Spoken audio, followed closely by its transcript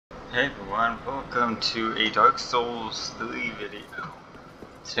Hey everyone, welcome to a Dark Souls 3 video.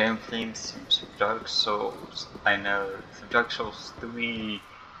 Today I'm playing some Dark Souls. I know, some Dark Souls 3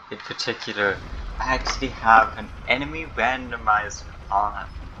 in particular. I actually have an enemy randomizer on.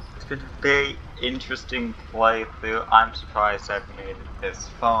 It's been a very interesting playthrough. I'm surprised I've made it this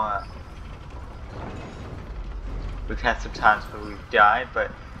far. We've had some times where we've died,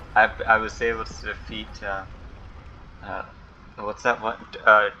 but I was able to defeat what's that one?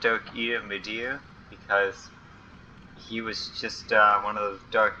 Dark Eater Medir, because he was just one of those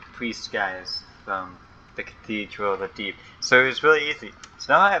dark priest guys from the Cathedral of the Deep. So it was really easy.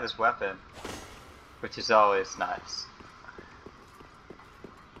 So now I have his weapon, which is always nice.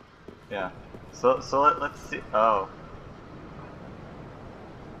 Yeah. So let's see. Oh.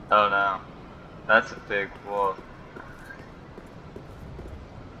 Oh no. That's a big wolf.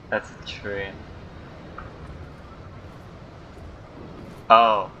 That's a tree.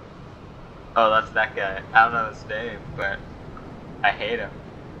 Oh. Oh, that's that guy. I don't know his name, but I hate him.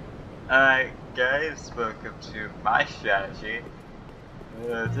 Alright, guys, welcome to my strategy. I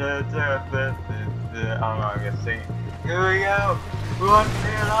don't know, I'm gonna sing. Here we go! Run for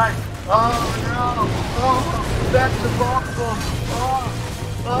your life! Oh no! Oh, that's the bottle! Oh!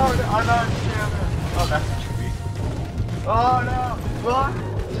 Oh, no, I'm not sure. Oh, that's a tree. Oh no! Run!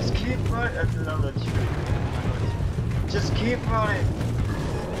 Just keep running! That's another tree. Just keep running!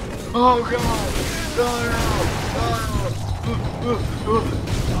 Oh god! Oh no!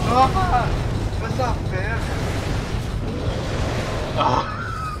 Ah! That's not fair! Oh.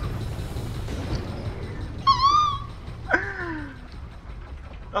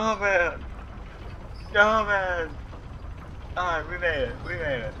 Oh man! Oh man! Alright, we made it! We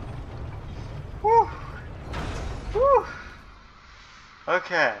made it! Woo! Woo!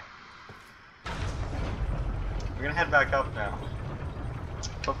 Okay. We're gonna head back up now.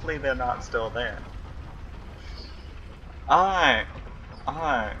 Hopefully they're not still there. Alright.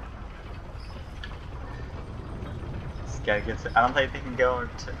 Alright. Just gotta get I don't think they can go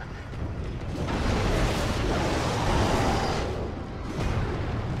into...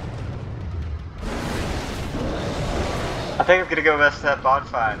 I think I'm gonna go rest that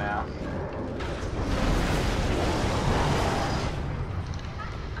bonfire now.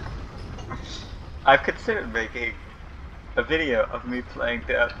 I've considered making a video of me playing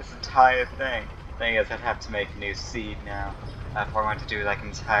throughout this entire thing. Thing is, I'd have to make a new seed now if I want to do like an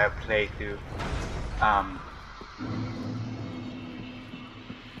entire playthrough.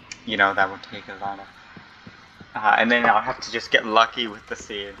 You know, that would take a lot of. And then I'll have to just get lucky with the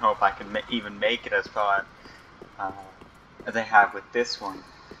seed and hope I can even make it as far as I have with this one.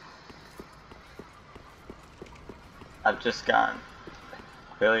 I've just gotten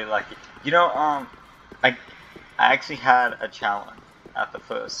really lucky. You know, I actually had a challenge at the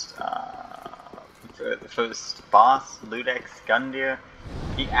first boss, Ludex Gundyr.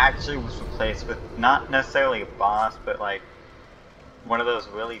 He actually was replaced with not necessarily a boss, but like one of those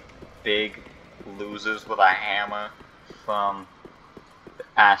really big losers with a hammer from the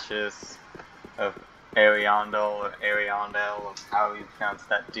ashes of Ariandel, or how you pronounce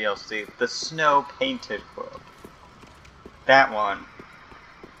that DLC, the snow painted world. That one.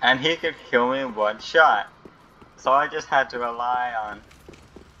 And he could kill me in one shot. So I just had to rely on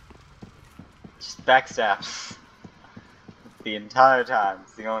just backstabs the entire time.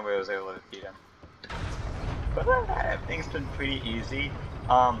 It's the only way I was able to defeat him. But other than that, everything's been pretty easy.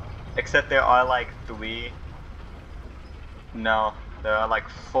 Except there are like 3. No, there are like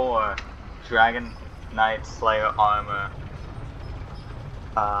 4 Dragon Knight Slayer armor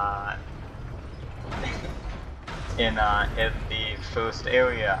in the first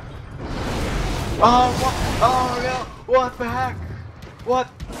area. Oh, what? Oh no! What the heck? What?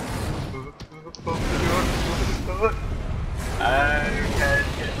 Okay,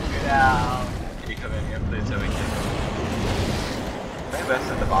 get you down. Can you come in here, please, so we can... Can I rest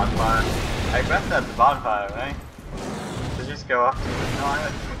at the bonfire? I rest at the bonfire, right? So just go up to it. No,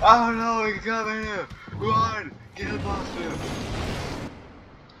 oh no, we can come in here! Run! Get a monster!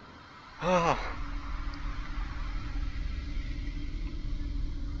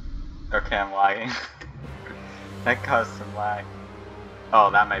 Okay, I'm lagging. That caused some lag. Oh,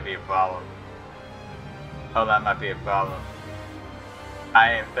 that might be a problem. Oh, that might be a problem.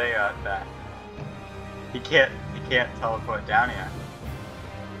 I ain't figured out that. He can't teleport down here.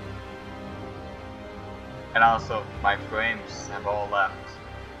 And also, my frames have all left.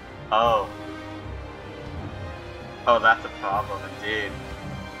 Oh. Oh, that's a problem indeed.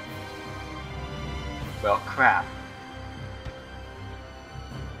 Well, crap.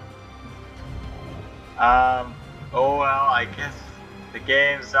 Oh well, I guess The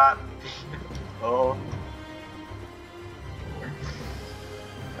game's not oh.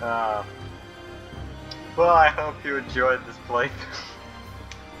 Well, I hope you enjoyed this playthrough.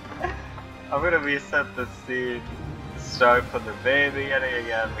 I'm gonna reset the scene, start from the very beginning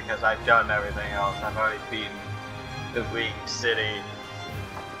again because I've done everything else. I've already beaten the Winged City,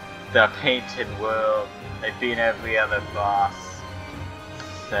 the Painted World. I've beaten every other boss.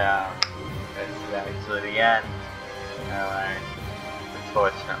 So, it's actually the end.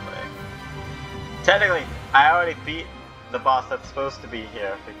 Unfortunately. Technically, I already beat the boss that's supposed to be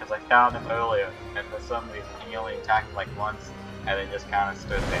here because I found him earlier, and for some reason he only attacked like once and then just kind of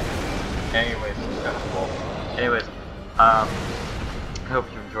stood there. Anyways, just kind of cool. Anyways, I hope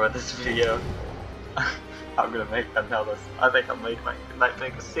you enjoyed this video. I'm gonna make another. I think I might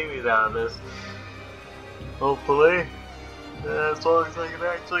make a series out of this. Hopefully, as long as I can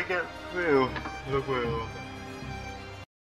actually get through. I will.